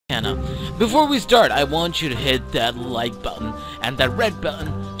Arcana. Before we start, I want you to hit that like button and that red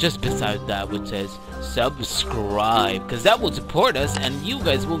button just beside that which says subscribe, because that will support us and you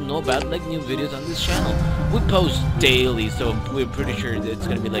guys will know about like new videos on this channel. We post daily, so we're pretty sure that it's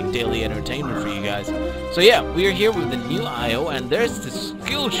gonna be like daily entertainment for you guys. So yeah, we are here with the new IO, and there's the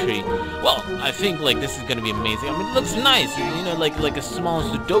skill tree. Well, I think like this is gonna be amazing. I mean, it looks nice, you know, like a small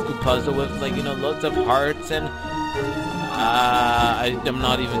Sudoku puzzle with like, you know, lots of hearts and I'm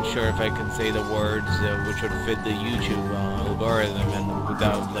not even sure if I can say the words which would fit the YouTube algorithm and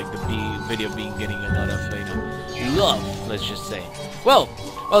without like the video being getting a lot of, you know, love, let's just say. Well,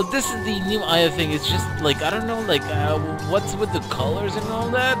 this is the new IO thing. It's just like, I don't know, like what's with the colors and all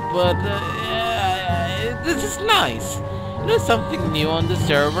that, but this is nice. You know, something new on the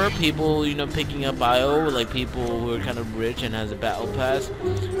server. People, you know, picking up IO, like people who are kind of rich and has a battle pass.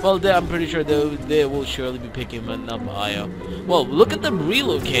 Well, I'm pretty sure they will surely be picking up IO. Well, look at them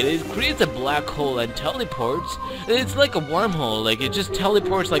relocate. It creates a black hole and teleports. It's like a wormhole. Like it just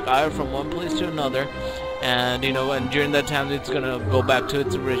teleports like IO from one place to another. And you know, and during that time, it's gonna go back to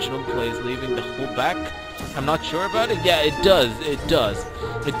its original place, leaving the hole back. I'm not sure about it. Yeah, it does. It does.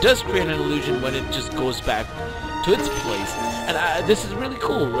 It does create an illusion when it just goes back to its place, and this is really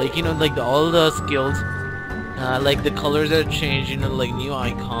cool. Like, you know, like all the skills, like the colors that change, you know, like new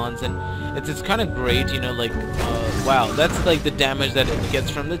icons, and it's kind of great. You know, like wow, that's like the damage that it gets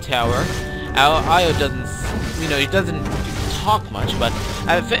from the tower. IO doesn't, you know, it doesn't talk much, but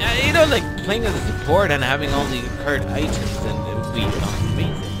you know, like playing as a support and having all the card items, and it would be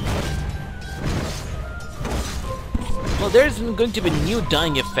amazing. Well, there's going to be a new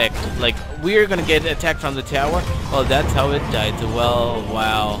dying effect. Like, we're gonna get attacked from the tower. Well, that's how it died. Well,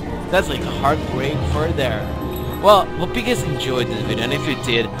 wow. That's like a heartbreak for there. Well, hope you guys enjoyed this video. And if you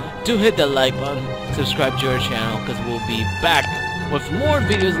did, do hit the like button, subscribe to our channel, because we'll be back with more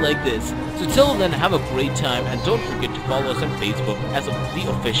videos like this. So till then, have a great time. And don't forget to follow us on Facebook as the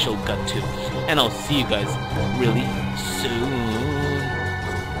official Gut2. And I'll see you guys really soon.